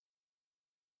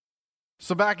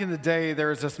So back in the day, there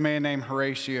was this man named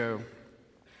Horatio.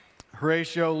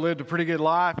 Horatio lived a pretty good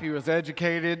life. He was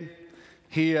educated.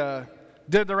 He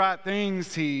did the right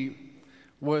things. He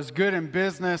was good in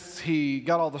business. He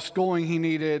got all the schooling he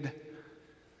needed.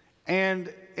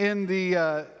 And in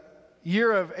the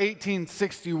year of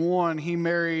 1861, he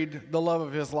married the love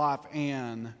of his life,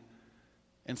 Anne,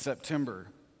 in September.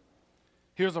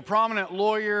 He was a prominent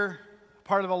lawyer,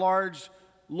 part of a large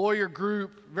lawyer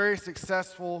group, very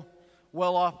successful,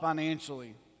 well off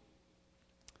financially.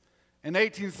 In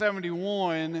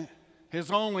 1871,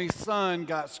 his only son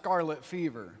got scarlet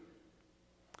fever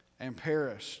and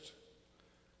perished.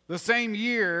 The same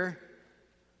year,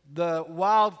 the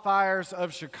wildfires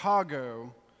of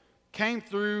Chicago came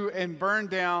through and burned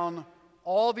down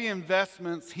all the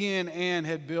investments he and Anne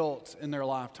had built in their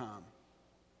lifetime.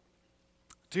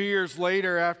 2 years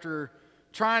later, after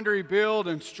trying to rebuild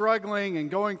and struggling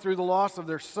and going through the loss of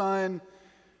their son,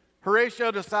 Horatio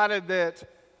decided that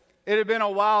it had been a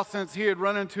while since he had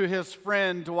run into his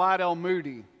friend Dwight L.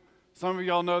 Moody. Some of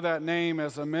y'all know that name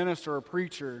as a minister or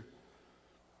preacher.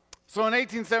 So in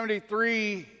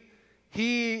 1873,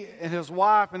 he and his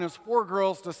wife and his 4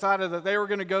 girls decided that they were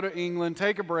going to go to England,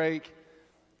 take a break,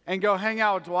 and go hang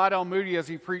out with Dwight L. Moody as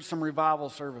he preached some revival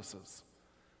services.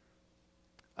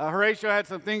 Horatio had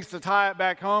some things to tie it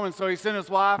back home, and so he sent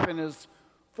his wife and his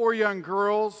 4 young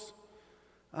girls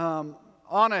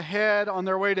on ahead on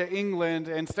their way to England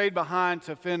and stayed behind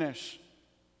to finish.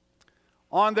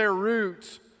 On their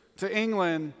route to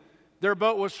England, their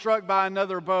boat was struck by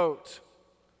another boat.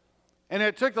 And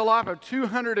it took the life of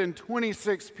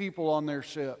 226 people on their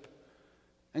ship,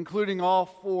 including all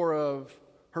 4 of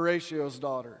Horatio's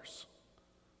daughters.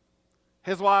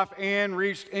 His wife, Anne,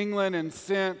 reached England and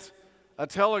sent a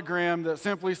telegram that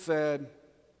simply said,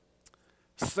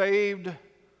 "Saved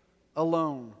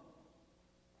alone."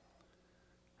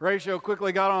 Horatio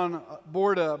quickly got on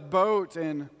board a boat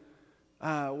and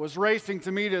was racing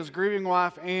to meet his grieving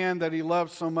wife, Anne, that he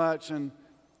loved so much. And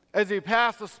as he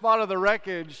passed the spot of the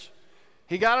wreckage,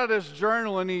 he got out his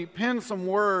journal and he penned some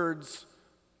words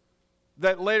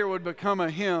that later would become a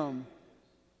hymn.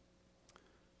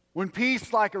 "When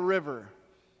peace like a river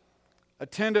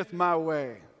attendeth my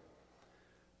way,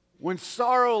 when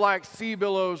sorrow like sea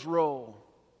billows roll,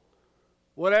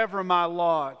 whatever my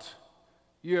lot,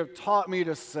 you have taught me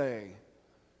to say,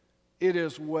 it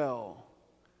is well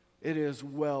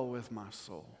with my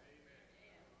soul."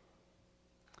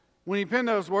 When he penned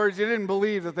those words, he didn't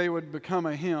believe that they would become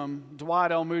a hymn.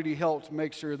 Dwight L. Moody helped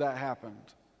make sure that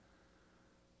happened.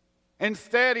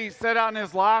 Instead, he set out in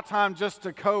his lifetime just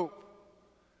to cope.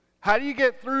 How do you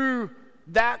get through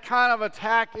that kind of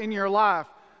attack in your life?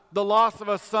 The loss of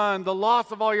a son, the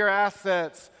loss of all your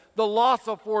assets, the loss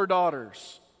of 4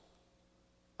 daughters.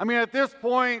 I mean, at this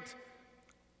point,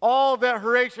 all that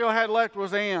Horatio had left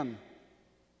was Anne.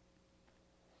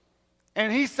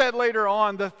 And he said later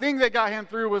on, the thing that got him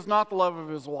through was not the love of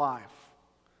his wife,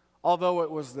 although it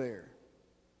was there.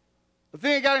 The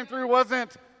thing that got him through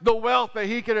wasn't the wealth that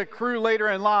he could accrue later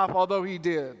in life, although he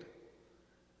did.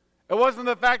 It wasn't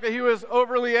the fact that he was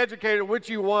overly educated, which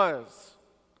he was.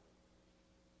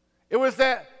 It was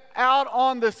that out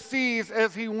on the seas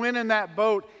as he went in that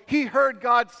boat, he heard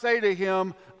God say to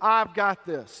him, "I've got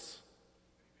this."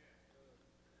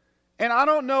 And I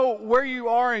don't know where you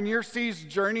are in your sea's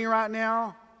journey right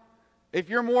now. If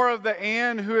you're more of the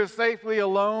Anne who is safely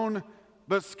alone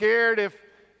but scared,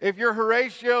 if you're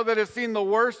Horatio that has seen the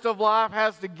worst of life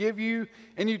has to give you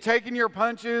and you've taken your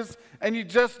punches and you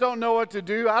just don't know what to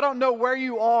do. I don't know where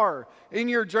you are in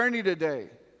your journey today.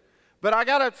 But I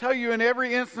got to tell you, in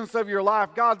every instance of your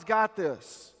life, God's got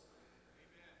this.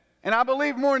 And I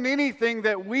believe more than anything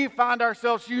that we find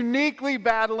ourselves uniquely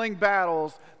battling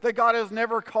battles that God has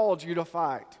never called you to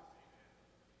fight.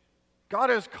 God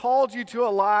has called you to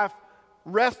a life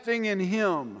resting in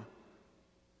Him.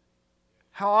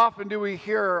 How often do we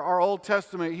hear our Old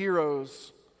Testament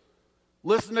heroes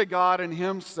listen to God and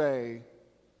Him say,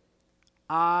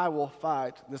 "I will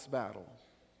fight this battle"?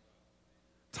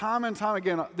 Time and time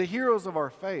again, the heroes of our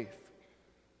faith.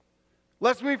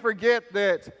 Lest we forget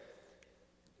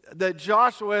that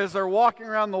Joshua, as they're walking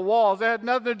around the walls, it had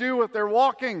nothing to do with their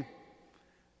walking.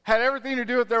 Had everything to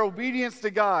do with their obedience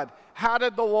to God. How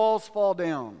did the walls fall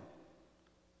down?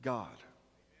 God.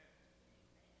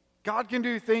 God can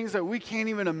do things that we can't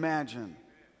even imagine.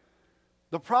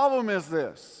 The problem is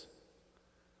this.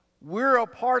 We're a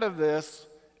part of this,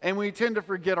 and we tend to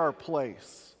forget our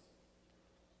place.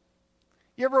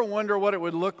 You ever wonder what it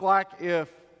would look like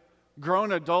if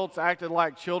grown adults acted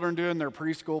like children do in their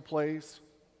preschool plays?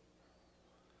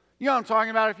 You know what I'm talking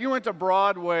about? If you went to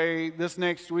Broadway this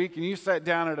next week and you sat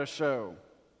down at a show,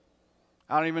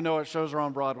 I don't even know what shows are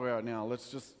on Broadway right now.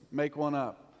 Let's just make one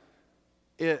up.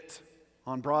 It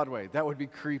on Broadway. That would be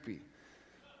creepy.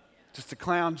 Just a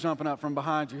clown jumping up from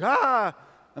behind you. Ah,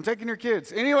 I'm taking your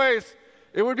kids. Anyways,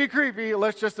 it would be creepy.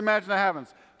 Let's just imagine that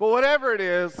happens. But whatever it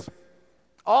is,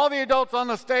 all the adults on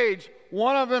the stage,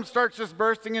 one of them starts just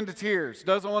bursting into tears,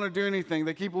 doesn't want to do anything.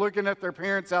 They keep looking at their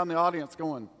parents out in the audience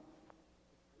going.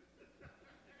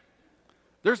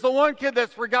 There's the one kid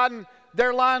that's forgotten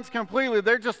their lines completely.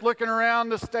 They're just looking around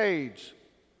the stage.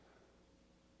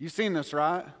 You've seen this,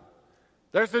 right?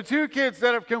 There's the two kids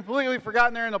that have completely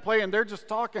forgotten they're in the play and they're just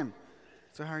talking.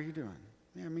 So how are you doing?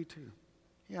 Yeah, me too.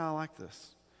 Yeah, I like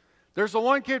this. There's the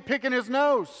one kid picking his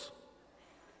nose.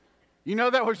 You know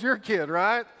that was your kid,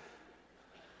 right?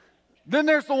 Then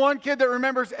there's the one kid that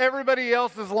remembers everybody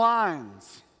else's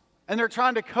lines. And they're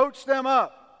trying to coach them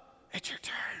up. It's your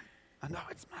turn. I know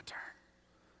it's my turn.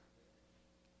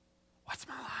 What's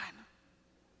my line?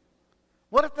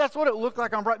 What if that's what it looked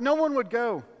like on Broadway? No one would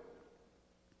go.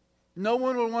 No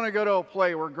one would want to go to a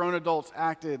play where grown adults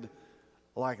acted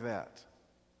like that.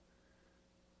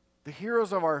 The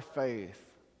heroes of our faith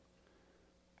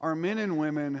are men and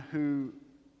women who,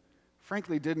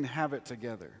 frankly, didn't have it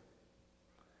together.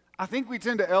 I think we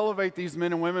tend to elevate these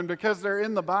men and women because they're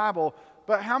in the Bible,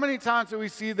 but how many times do we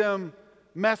see them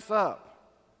mess up,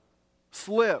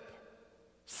 slip,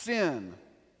 sin,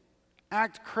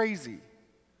 act crazy?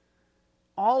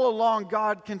 All along,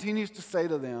 God continues to say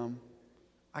to them,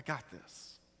 I got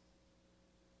this.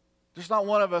 There's not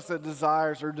one of us that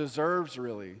desires or deserves,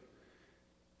 really,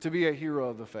 to be a hero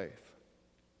of the faith.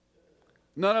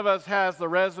 None of us has the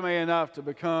resume enough to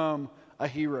become a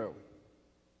hero.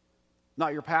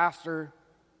 Not your pastor,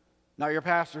 not your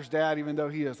pastor's dad, even though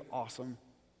he is awesome.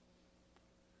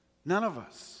 None of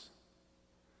us.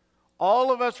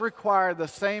 All of us require the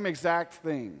same exact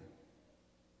thing.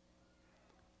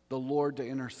 The Lord to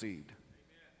intercede.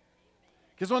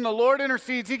 Because when the Lord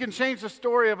intercedes, He can change the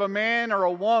story of a man or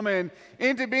a woman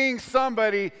into being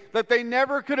somebody that they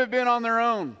never could have been on their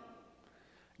own.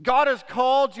 God has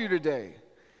called you today,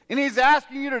 and He's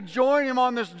asking you to join Him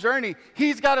on this journey.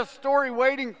 He's got a story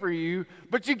waiting for you,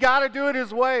 but you got to do it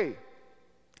His way.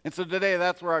 And so today,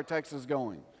 that's where our text is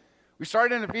going. We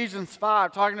started in Ephesians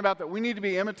 5, talking about that we need to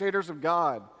be imitators of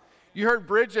God. You heard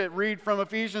Bridget read from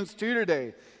Ephesians 2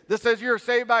 today. This says you are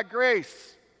saved by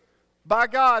grace. By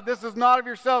God, this is not of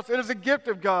yourselves. It is a gift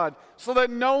of God, so that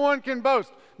no one can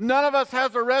boast. None of us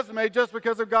has a resume just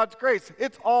because of God's grace.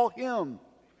 It's all Him.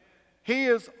 He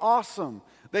is awesome.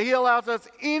 That He allows us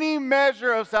any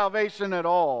measure of salvation at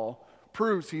all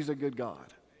proves He's a good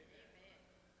God.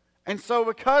 And so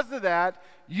because of that,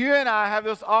 you and I have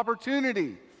this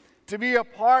opportunity to be a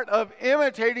part of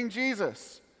imitating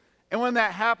Jesus. And when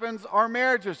that happens, our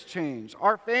marriages change,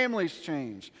 our families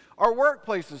change, our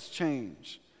workplaces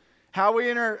change. How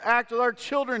we interact with our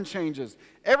children changes.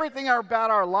 Everything about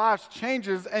our lives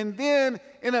changes. And then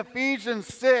in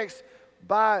Ephesians 6,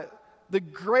 by the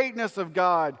greatness of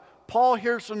God, Paul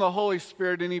hears from the Holy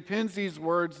Spirit and he pins these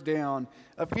words down.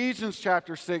 Ephesians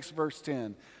chapter 6, verse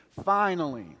 10.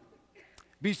 Finally,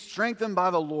 be strengthened by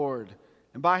the Lord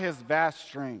and by His vast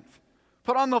strength.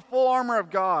 Put on the full armor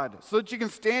of God so that you can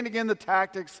stand against the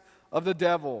tactics of the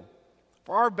devil.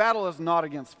 For our battle is not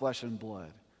against flesh and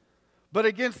blood, but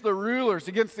against the rulers,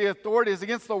 against the authorities,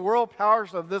 against the world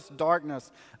powers of this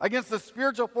darkness, against the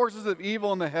spiritual forces of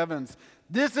evil in the heavens.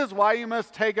 This is why you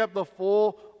must take up the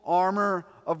full armor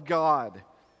of God,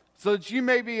 so that you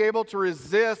may be able to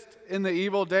resist in the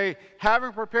evil day,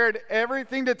 having prepared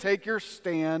everything to take your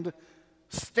stand.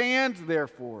 Stand,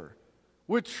 therefore,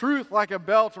 with truth like a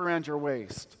belt around your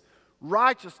waist,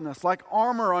 righteousness like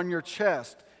armor on your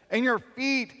chest, and your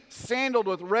feet sandaled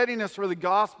with readiness for the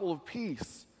gospel of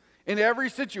peace. In every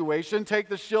situation, take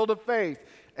the shield of faith,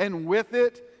 and with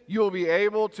it, you will be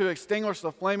able to extinguish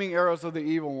the flaming arrows of the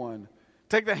evil one.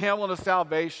 Take the helmet of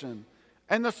salvation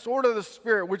and the sword of the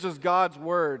Spirit, which is God's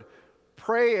word.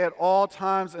 Pray at all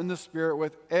times in the Spirit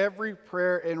with every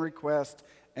prayer and request,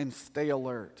 and stay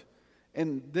alert.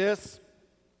 And this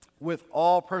with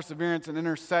all perseverance and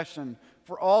intercession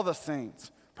for all the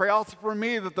saints. Pray also for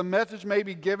me that the message may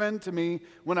be given to me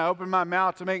when I open my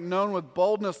mouth to make known with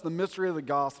boldness the mystery of the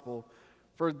gospel.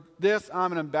 For this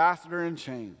I'm an ambassador in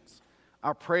chains.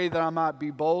 I pray that I might be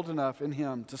bold enough in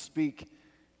Him to speak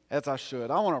as I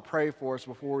should. I want to pray for us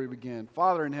before we begin.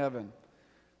 Father in heaven,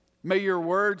 may your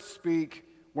word speak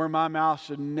where my mouth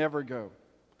should never go.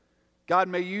 God,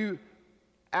 may you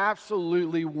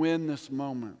absolutely win this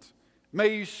moment.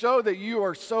 May you show that you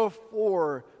are so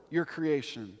for your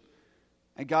creation.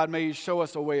 And God, may you show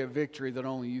us a way of victory that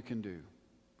only you can do.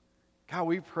 God,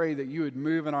 we pray that you would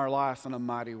move in our lives in a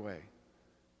mighty way.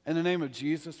 In the name of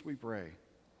Jesus, we pray.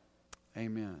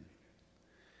 Amen.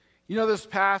 You know, this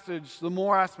passage, the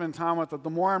more I spend time with it, the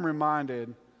more I'm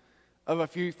reminded of a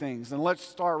few things. And let's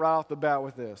start right off the bat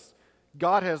with this.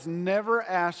 God has never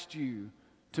asked you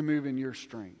to move in your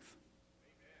strength.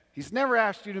 He's never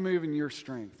asked you to move in your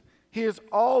strength. He has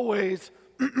always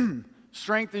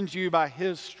strengthened you by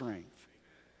His strength.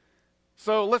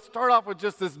 So let's start off with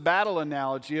just this battle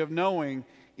analogy of knowing,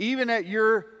 even at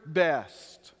your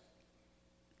best,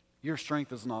 your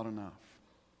strength is not enough.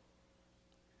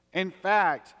 In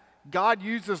fact, God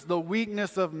uses the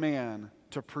weakness of man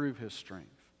to prove His strength.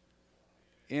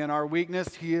 In our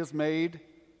weakness, He is made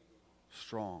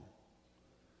strong.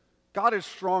 God is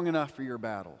strong enough for your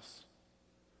battles.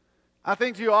 I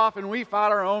think too often we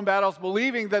fight our own battles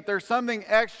believing that there's something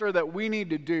extra that we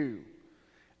need to do.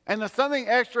 And the something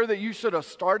extra that you should have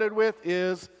started with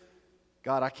is,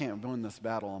 God, I can't win this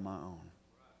battle on my own.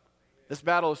 This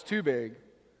battle is too big.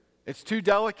 It's too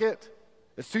delicate.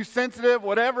 It's too sensitive.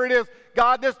 Whatever it is,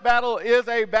 God, this battle is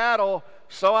a battle.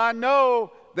 So I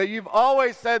know that you've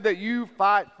always said that you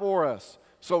fight for us.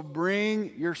 So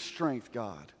bring your strength,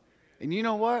 God. And you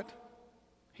know what?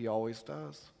 He always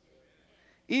does.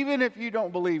 Even if you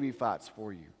don't believe He fights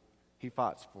for you, He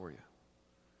fights for you.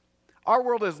 Our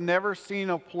world has never seen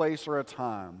a place or a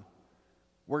time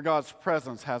where God's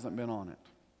presence hasn't been on it.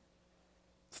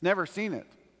 It's never seen it.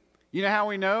 You know how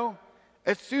we know?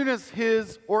 As soon as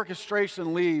His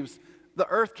orchestration leaves, the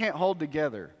earth can't hold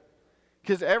together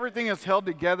because everything is held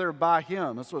together by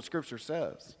Him. That's what Scripture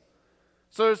says.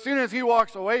 So as soon as He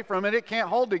walks away from it, it can't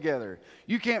hold together.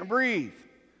 You can't breathe.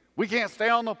 We can't stay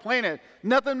on the planet.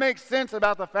 Nothing makes sense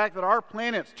about the fact that our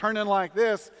planet's turning like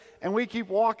this and we keep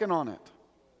walking on it.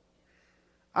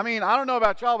 I mean, I don't know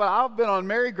about y'all, but I've been on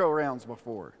merry-go-rounds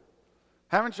before.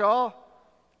 Haven't y'all?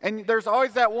 And there's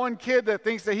always that one kid that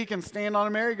thinks that he can stand on a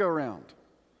merry-go-round.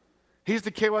 He's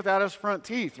the kid without his front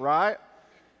teeth, right?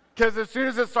 Because as soon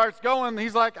as it starts going,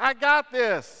 he's like, I got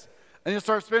this. And he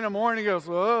starts spinning more and he goes,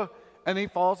 oh, and he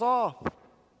falls off.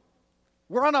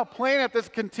 We're on a planet that's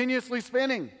continuously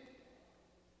spinning.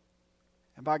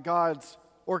 And by God's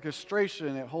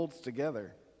orchestration, it holds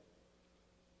together.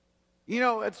 You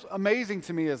know, it's amazing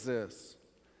to me is this.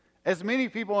 As many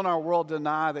people in our world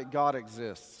deny that God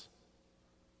exists,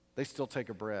 they still take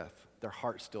a breath. Their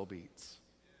heart still beats.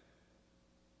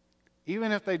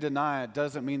 Even if they deny it,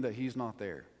 doesn't mean that He's not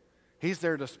there. He's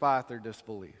there despite their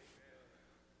disbelief.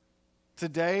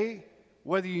 Today,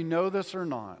 whether you know this or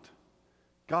not,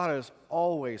 God is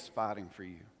always fighting for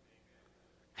you.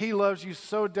 He loves you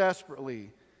so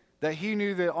desperately that He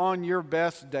knew that on your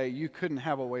best day, you couldn't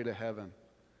have a way to heaven.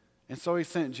 And so He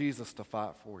sent Jesus to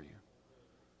fight for you.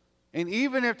 And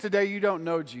even if today you don't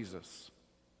know Jesus,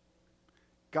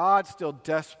 God still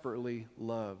desperately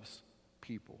loves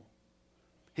people.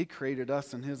 He created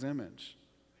us in His image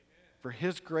for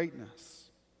His greatness.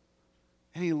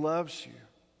 And He loves you.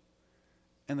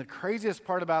 And the craziest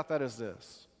part about that is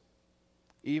this.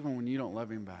 Even when you don't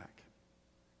love Him back.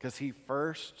 Because He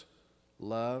first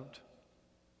loved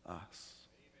us.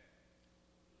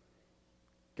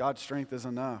 God's strength is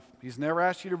enough. He's never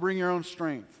asked you to bring your own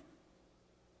strength.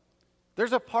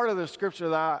 There's a part of the scripture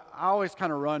that I always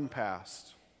kind of run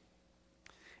past.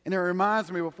 And it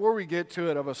reminds me, before we get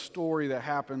to it, of a story that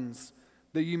happens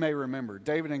that you may remember.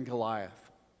 David and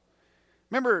Goliath.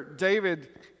 Remember, David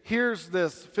hears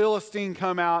this Philistine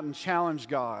come out and challenge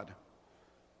God.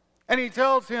 And he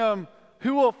tells him,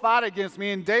 who will fight against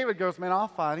me? And David goes, man, I'll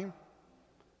fight him.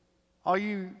 All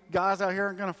you guys out here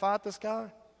aren't going to fight this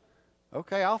guy?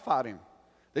 Okay, I'll fight him.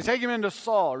 They take him into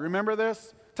Saul. Remember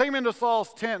this? Take him into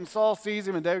Saul's tent, and Saul sees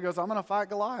him, and David goes, I'm going to fight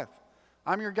Goliath.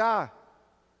 I'm your guy.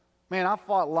 Man, I've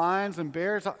fought lions and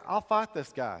bears. I'll fight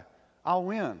this guy. I'll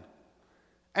win.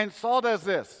 And Saul does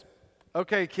this.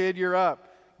 Okay, kid, you're up.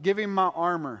 Give him my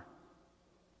armor.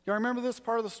 You remember this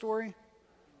part of the story?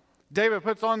 David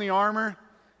puts on the armor,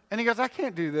 and he goes, I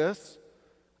can't do this.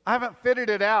 I haven't fitted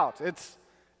it out.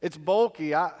 It's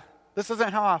bulky. This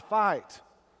isn't how I fight.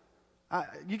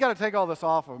 You got to take all this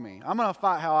off of me. I'm going to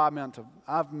fight how I've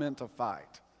meant to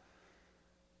fight.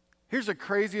 Here's the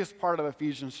craziest part of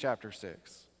Ephesians chapter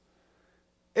 6.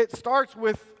 It starts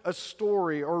with a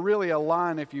story, or really a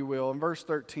line, if you will, in verse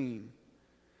 13.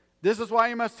 This is why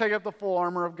you must take up the full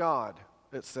armor of God,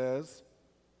 it says,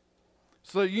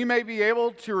 so that you may be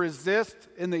able to resist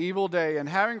in the evil day, and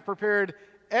having prepared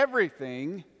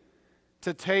everything,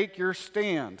 to take your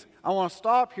stand. I want to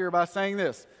stop here by saying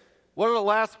this. What are the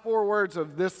last four words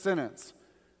of this sentence?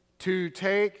 To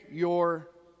take your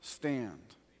stand.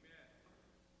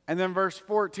 And then verse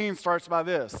 14 starts by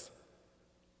this: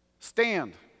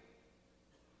 stand.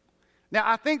 Now,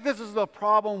 I think this is the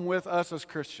problem with us as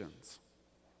Christians.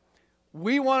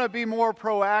 We want to be more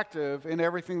proactive in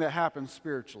everything that happens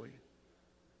spiritually.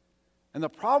 And the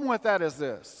problem with that is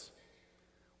this: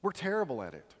 we're terrible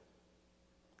at it.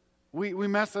 We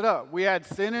mess it up. We add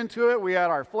sin into it. We add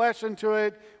our flesh into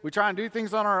it. We try and do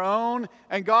things on our own.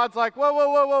 And God's like, whoa, whoa,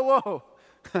 whoa, whoa,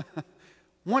 whoa.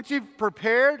 Once you've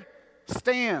prepared,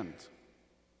 stand.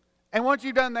 And once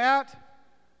you've done that,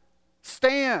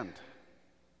 stand.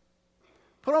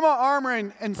 Put on my armor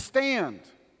and stand.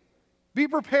 Be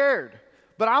prepared.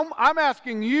 But I'm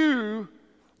asking you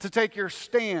to take your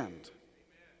stand.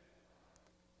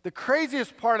 The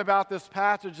craziest part about this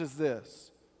passage is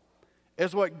this: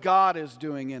 is what God is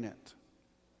doing in it.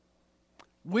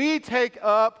 We take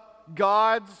up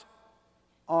God's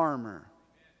armor,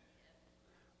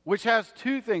 which has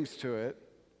two things to it.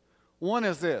 One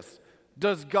is this: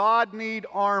 does God need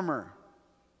armor?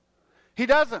 He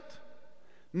doesn't.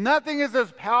 Nothing is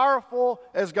as powerful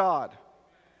as God.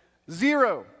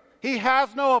 Zero. He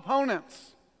has no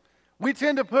opponents. We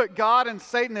tend to put God and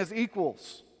Satan as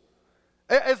equals,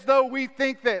 as though we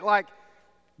think that, like,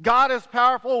 God is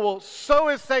powerful, well, so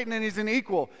is Satan, and he's an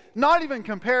equal. Not even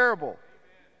comparable.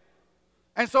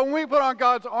 And so when we put on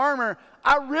God's armor,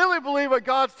 I really believe what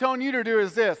God's telling you to do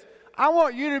is this: I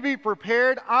want you to be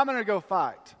prepared. I'm going to go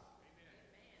fight.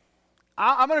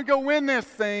 I'm going to go win this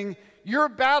thing. Your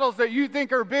battles that you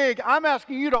think are big, I'm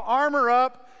asking you to armor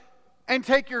up and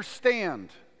take your stand.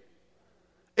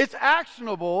 It's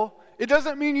actionable. It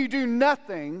doesn't mean you do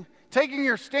nothing. Taking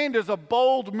your stand is a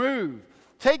bold move.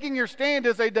 Taking your stand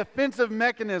is a defensive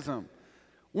mechanism.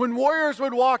 When warriors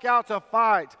would walk out to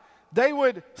fight, they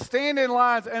would stand in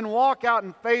lines and walk out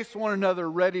and face one another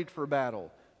ready for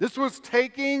battle. This was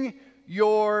taking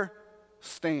your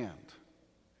stand.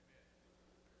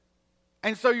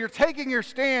 And so you're taking your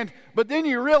stand, but then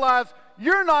you realize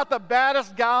you're not the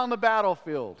baddest guy on the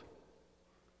battlefield.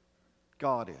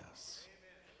 God is.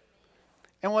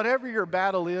 And whatever your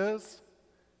battle is,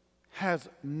 has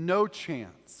no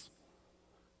chance,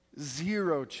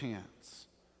 zero chance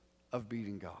of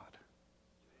beating God.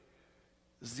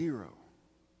 Zero.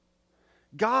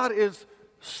 God is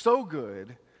so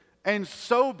good and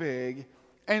so big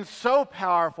and so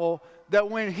powerful that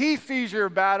when He sees your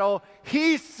battle,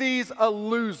 He sees a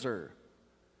loser.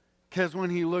 Because when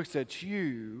He looks at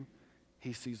you,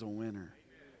 He sees a winner.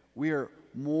 We are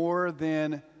more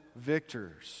than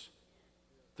victors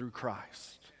through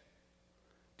Christ.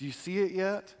 Do you see it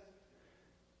yet?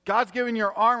 God's giving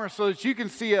your armor so that you can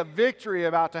see a victory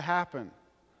about to happen.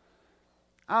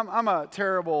 I'm a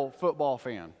terrible football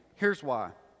fan. Here's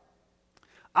why.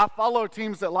 I follow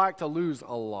teams that like to lose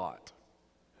a lot.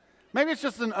 Maybe it's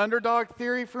just an underdog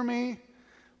theory for me,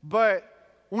 but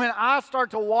when I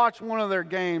start to watch one of their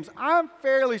games, I'm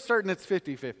fairly certain it's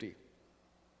 50-50.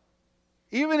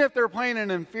 Even if they're playing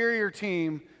an inferior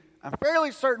team, I'm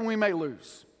fairly certain we may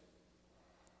lose.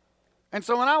 And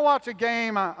so when I watch a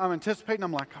game, I'm anticipating,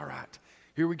 I'm like, all right,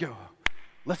 here we go.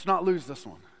 Let's not lose this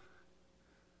one.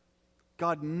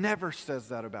 God never says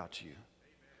that about you.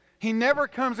 He never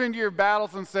comes into your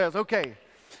battles and says, okay,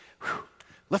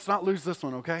 let's not lose this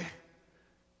one, okay?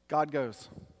 God goes,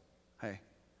 hey,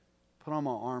 put on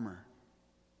my armor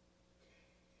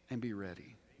and be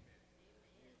ready.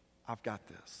 I've got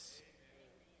this.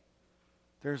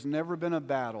 There's never been a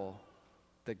battle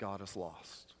that God has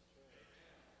lost.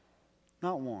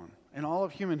 Not one. In all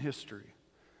of human history.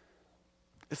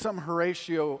 It's something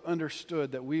Horatio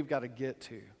understood that we've got to get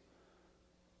to.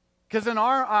 Because in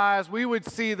our eyes, we would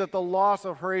see that the loss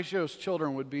of Horatio's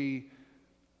children would be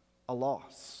a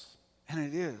loss. And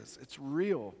it is. It's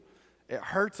real. It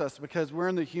hurts us because we're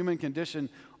in the human condition.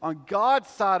 On God's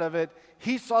side of it,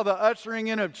 He saw the ushering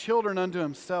in of children unto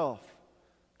Himself.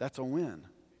 That's a win.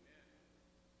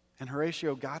 And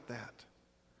Horatio got that.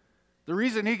 The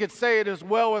reason he could say it is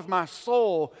well with my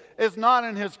soul is not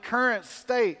in his current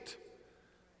state.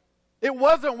 It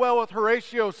wasn't well with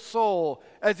Horatio's soul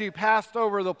as he passed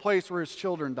over the place where his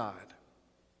children died.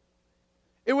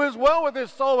 It was well with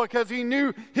his soul because he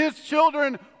knew his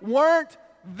children weren't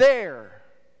there.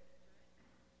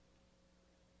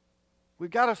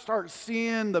 We've got to start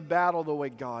seeing the battle the way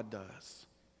God does.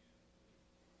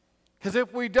 Because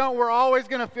if we don't, we're always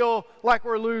going to feel like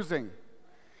we're losing.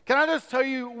 Can I just tell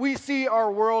you, we see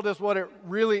our world as what it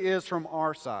really is from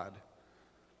our side.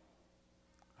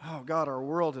 Oh, God, our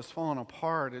world is falling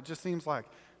apart. It just seems like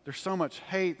there's so much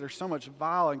hate, there's so much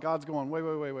violence, and God's going, wait.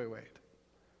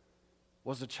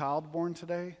 Was a child born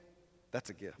today? That's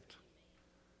a gift.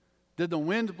 Did the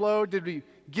winds blow? Did we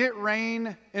get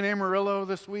rain in Amarillo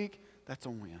this week? That's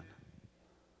a win.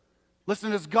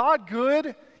 Listen, is God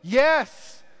good?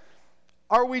 Yes.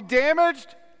 Are we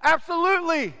damaged?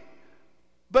 Absolutely.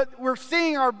 But we're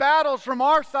seeing our battles from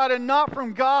our side and not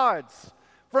from God's.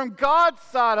 From God's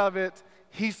side of it,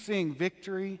 He's seeing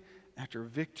victory after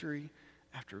victory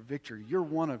after victory. You're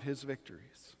one of His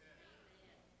victories.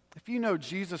 If you know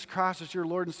Jesus Christ as your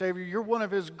Lord and Savior, you're one of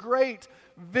His great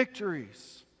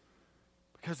victories.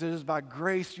 Because it is by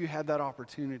grace you had that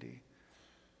opportunity.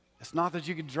 It's not that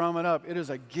you could drum it up. It is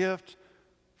a gift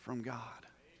from God.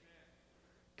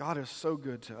 God is so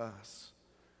good to us.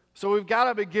 So we've got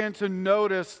to begin to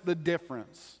notice the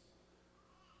difference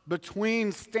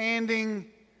between standing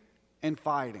and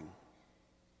fighting.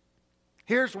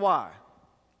 Here's why.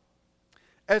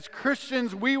 As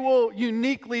Christians, we will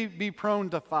uniquely be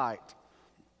prone to fight.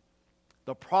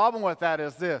 The problem with that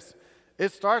is this.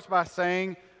 It starts by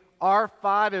saying our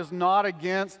fight is not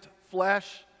against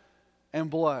flesh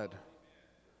and blood.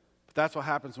 But that's what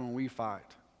happens when we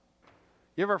fight.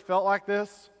 You ever felt like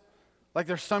this? Like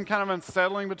there's some kind of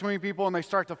unsettling between people and they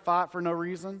start to fight for no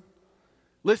reason?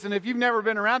 Listen, if you've never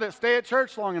been around it, stay at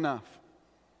church long enough.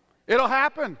 It'll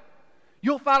happen.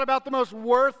 You'll fight about the most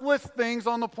worthless things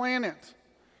on the planet.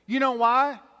 You know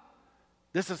why?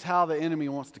 This is how the enemy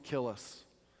wants to kill us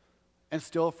and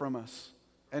steal from us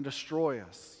and destroy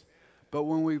us. But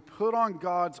when we put on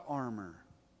God's armor,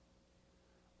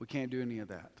 we can't do any of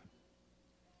that.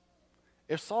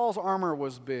 If Saul's armor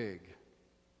was big,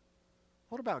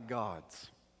 what about God's?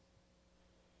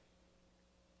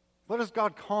 What is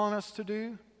God calling us to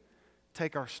do?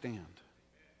 Take our stand.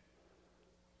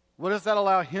 What does that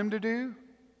allow Him to do?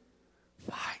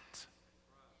 Fight.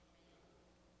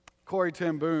 Corrie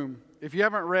ten Boom. If you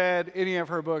haven't read any of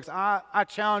her books, I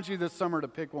challenge you this summer to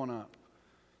pick one up.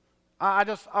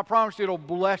 I promise you it'll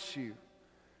bless you.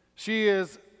 She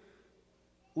is,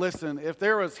 listen, if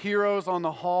there was heroes on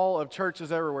the hall of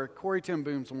churches everywhere, Corrie ten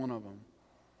Boom's one of them.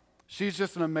 She's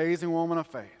just an amazing woman of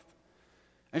faith.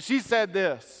 And she said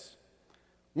this,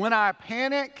 when I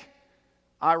panic,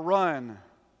 I run.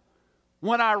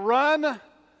 When I run,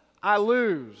 I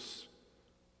lose.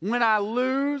 When I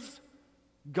lose,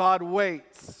 God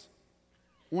waits.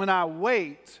 When I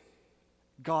wait,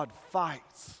 God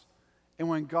fights. And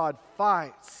when God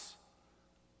fights,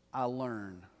 I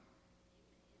learn.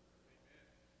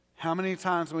 How many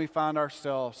times do we find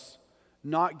ourselves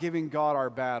not giving God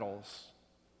our battles?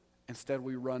 Instead,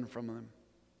 we run from them.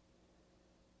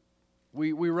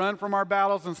 We run from our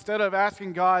battles instead of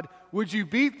asking God, would you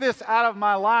beat this out of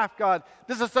my life, God?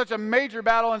 This is such a major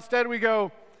battle. Instead, we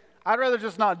go, I'd rather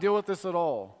just not deal with this at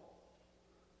all.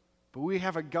 But we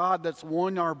have a God that's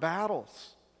won our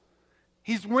battles.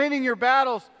 He's winning your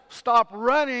battles. Stop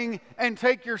running and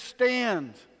take your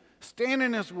stand. Stand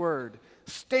in His Word.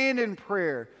 Stand in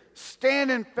prayer. Stand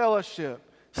in fellowship.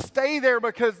 Stay there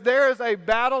because there is a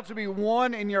battle to be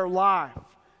won in your life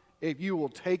if you will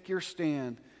take your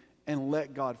stand and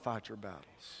let God fight your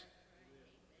battles.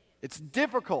 It's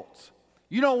difficult.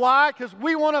 You know why? Because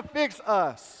we want to fix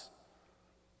us.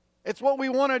 It's what we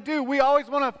want to do. We always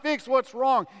want to fix what's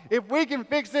wrong. If we can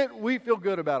fix it, we feel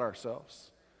good about ourselves.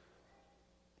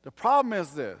 The problem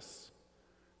is this.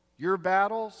 Your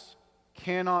battles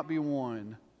cannot be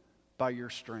won by your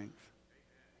strength.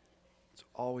 It's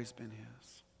always been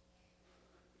His.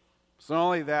 It's not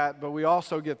only that, but we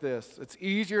also get this. It's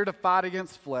easier to fight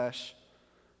against flesh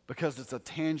because it's a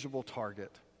tangible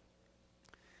target.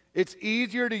 It's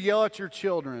easier to yell at your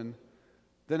children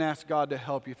than ask God to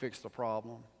help you fix the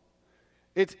problem.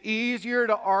 It's easier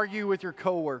to argue with your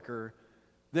coworker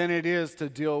than it is to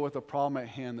deal with a problem at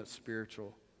hand that's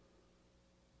spiritual.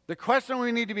 The question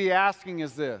we need to be asking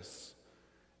is this: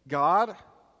 God,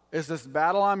 is this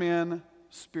battle I'm in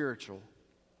spiritual?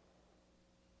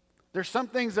 There's some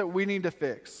things that we need to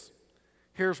fix.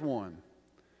 Here's one.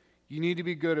 You need to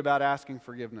be good about asking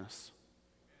forgiveness.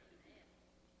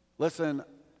 Listen,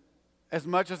 as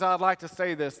much as I'd like to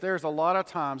say this, there's a lot of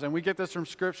times, and we get this from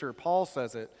Scripture, Paul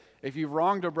says it, if you've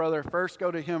wronged a brother, first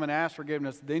go to him and ask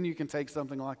forgiveness, then you can take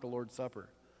something like the Lord's Supper.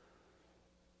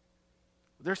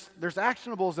 There's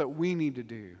actionables that we need to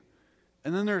do,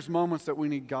 and then there's moments that we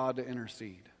need God to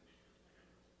intercede.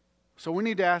 So we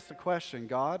need to ask the question,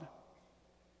 God,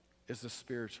 is this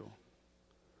spiritual?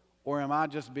 Or am I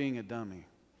just being a dummy?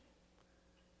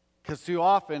 Because too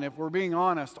often, if we're being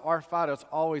honest, our fight has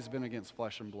always been against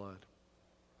flesh and blood.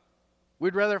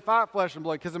 We'd rather fight flesh and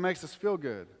blood because it makes us feel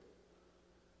good.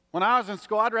 When I was in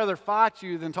school, I'd rather fight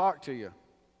you than talk to you.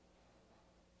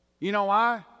 You know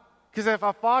why? Because if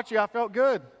I fought you, I felt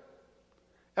good.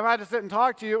 If I had to sit and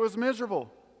talk to you, it was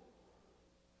miserable.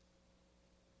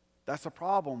 That's a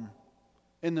problem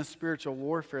in the spiritual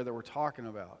warfare that we're talking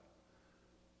about.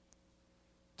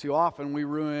 Too often we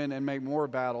ruin and make more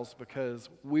battles because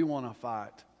we want to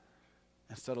fight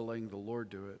instead of letting the Lord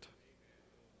do it.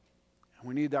 And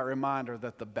we need that reminder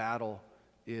that the battle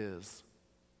is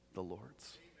the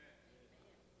Lord's.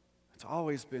 It's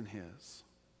always been His.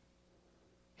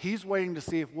 He's waiting to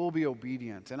see if we'll be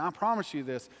obedient. And I promise you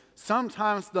this,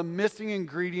 sometimes the missing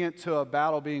ingredient to a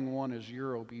battle being won is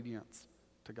your obedience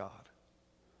to God.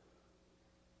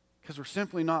 Because we're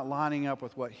simply not lining up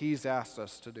with what He's asked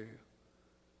us to do.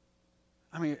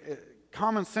 I mean,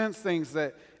 common sense things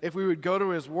that if we would go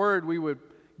to His Word, we would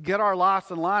get our lives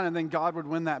in line, and then God would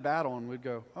win that battle, and we'd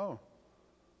go, oh,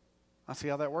 I see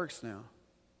how that works now.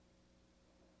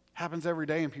 Happens every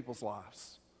day in people's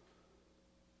lives.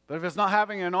 But if it's not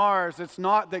happening in ours, it's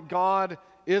not that God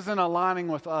isn't aligning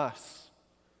with us.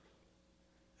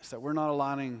 It's that we're not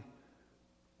aligning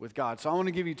with God. So I want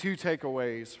to give you 2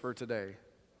 takeaways for today.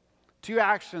 2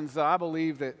 actions that I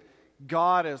believe that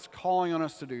God is calling on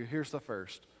us to do. Here's the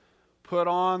first. Put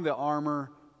on the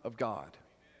armor of God.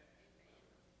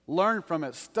 Learn from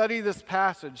it. Study this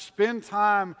passage. Spend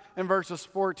time in verses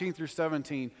 14 through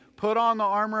 17. Put on the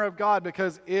armor of God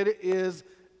because it is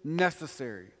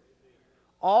necessary.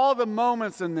 All the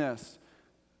moments in this,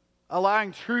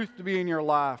 allowing truth to be in your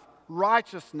life,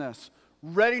 righteousness,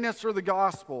 readiness for the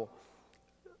gospel,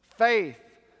 faith,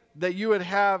 that you would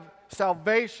have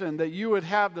salvation, that you would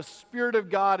have the Spirit of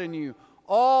God in you.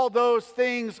 All those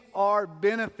things are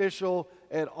beneficial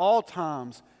at all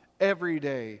times, every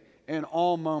day, in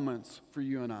all moments for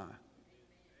you and I.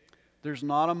 There's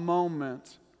not a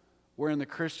moment where in the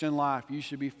Christian life you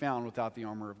should be found without the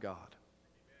armor of God.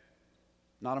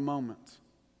 Not a moment.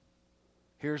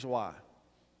 Here's why.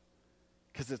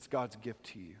 Because it's God's gift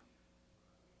to you.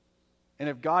 And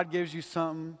if God gives you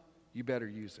something, you better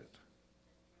use it.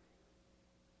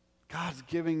 God's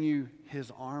giving you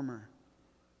His armor.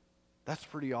 That's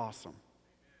pretty awesome.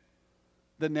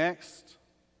 The next,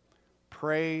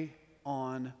 pray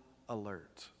on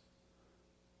alert.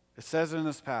 It says in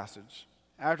this passage,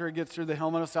 after it gets through the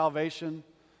helmet of salvation,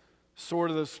 sword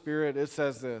of the Spirit, it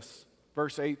says this,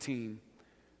 verse 18,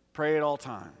 pray at all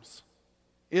times,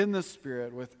 in the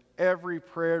Spirit, with every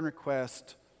prayer and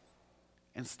request,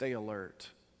 and stay alert,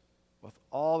 with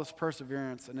all this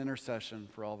perseverance and intercession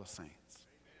for all the saints.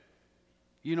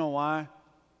 You know why?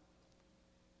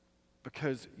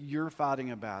 Because you're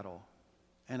fighting a battle,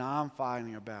 and I'm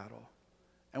fighting a battle.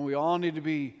 And we all need to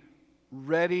be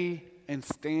ready and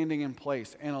standing in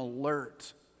place and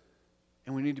alert.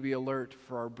 And we need to be alert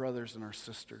for our brothers and our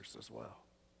sisters as well.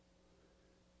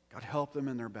 God, help them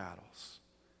in their battles.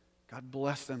 God,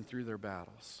 bless them through their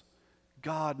battles.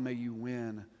 God, may you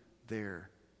win their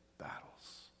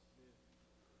battles.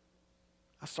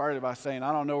 I started by saying,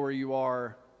 I don't know where you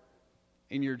are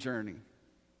in your journey.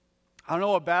 I don't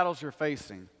know what battles you're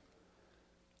facing.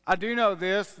 I do know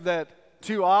this, that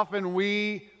too often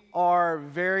we are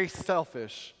very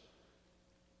selfish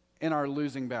in our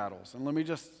losing battles. And let me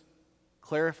just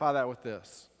clarify that with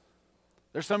this.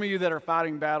 There's some of you that are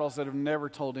fighting battles that have never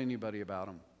told anybody about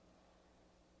them.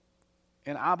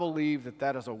 And I believe that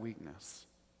that is a weakness.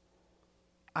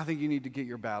 I think you need to get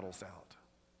your battles out.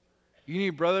 You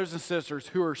need brothers and sisters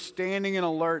who are standing and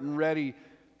alert and ready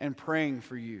and praying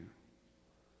for you.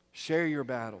 Share your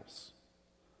battles.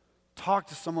 Talk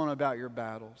to someone about your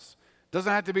battles.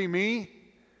 Doesn't have to be me.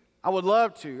 I would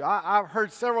love to. I've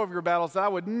heard several of your battles that I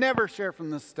would never share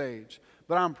from this stage.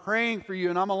 But I'm praying for you,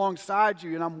 and I'm alongside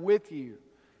you, and I'm with you.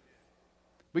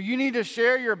 But you need to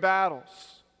share your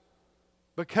battles,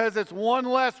 because it's one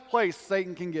less place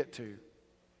Satan can get to.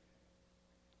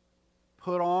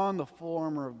 Put on the full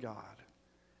armor of God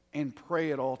and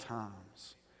pray at all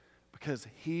times, because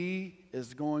He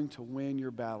is going to win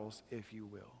your battles if you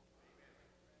will.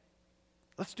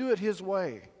 Let's do it His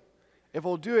way. If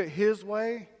we'll do it His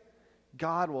way,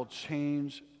 God will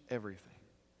change everything.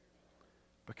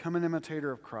 Become an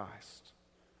imitator of Christ.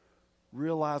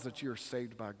 Realize that you are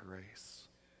saved by grace.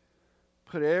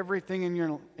 Put everything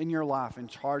in your life in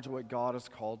charge of what God has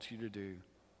called you to do.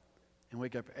 And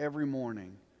wake up every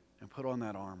morning and put on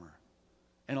that armor.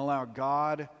 And allow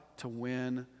God to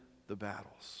win the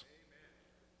battles.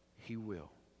 He will.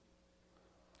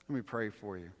 Let me pray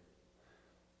for you.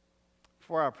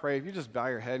 Before I pray, if you just bow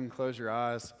your head and close your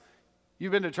eyes.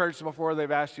 You've been to church before,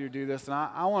 they've asked you to do this, and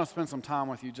I want to spend some time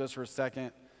with you just for a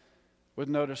second with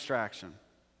no distraction.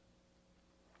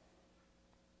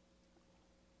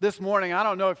 This morning, I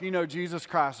don't know if you know Jesus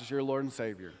Christ as your Lord and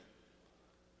Savior,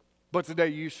 but today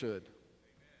you should.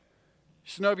 You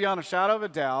should know beyond a shadow of a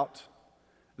doubt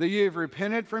that you have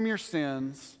repented from your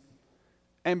sins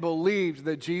and believed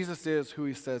that Jesus is who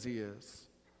he says he is.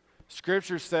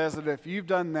 Scripture says that if you've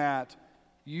done that,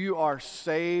 you are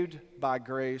saved by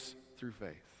grace through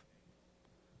faith.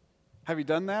 Have you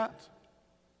done that?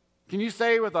 Can you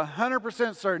say with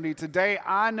 100% certainty, today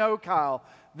I know, Kyle,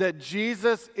 that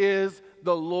Jesus is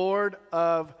the Lord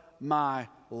of my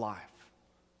life?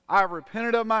 I have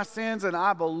repented of my sins and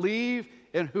I believe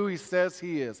in who he says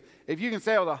he is. If you can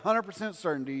say it with 100%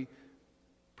 certainty,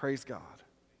 praise God.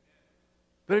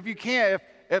 But if you can't,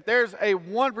 if there's a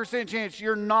 1% chance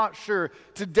you're not sure,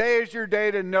 today is your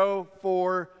day to know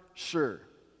for sure.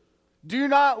 Do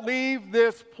not leave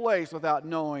this place without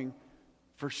knowing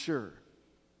for sure.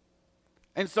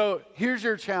 And so here's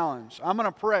your challenge. I'm going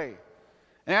to pray.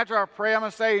 And after I pray, I'm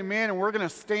going to say amen, and we're going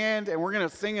to stand and we're going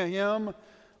to sing a hymn,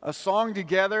 a song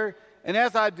together. And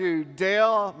as I do,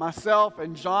 Dale, myself,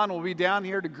 and John will be down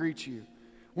here to greet you.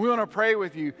 We want to pray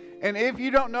with you. And if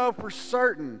you don't know for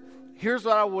certain, here's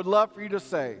what I would love for you to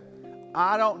say.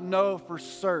 I don't know for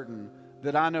certain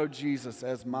that I know Jesus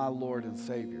as my Lord and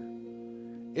Savior.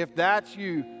 If that's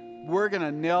you, we're going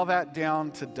to nail that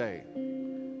down today.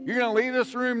 You're going to leave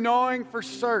this room knowing for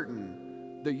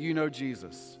certain that you know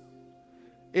Jesus.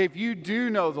 If you do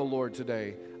know the Lord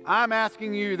today, I'm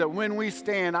asking you that when we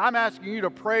stand, I'm asking you to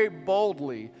pray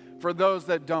boldly for those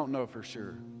that don't know for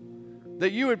sure.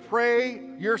 That you would pray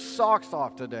your socks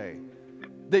off today.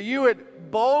 That you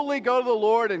would boldly go to the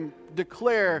Lord and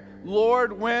declare,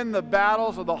 Lord, win the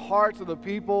battles of the hearts of the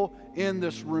people in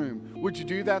this room. Would you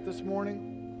do that this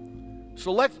morning?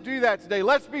 So let's do that today.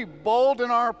 Let's be bold in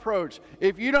our approach.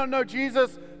 If you don't know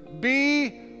Jesus, be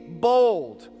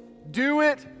bold. Do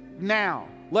it now.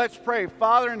 Let's pray.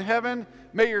 Father in heaven,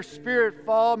 may your Spirit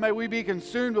fall. May we be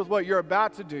consumed with what you're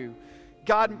about to do.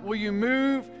 God, will you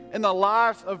move in the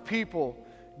lives of people?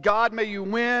 God, may you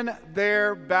win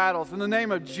their battles. In the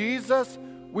name of Jesus,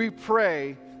 we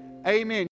pray. Amen.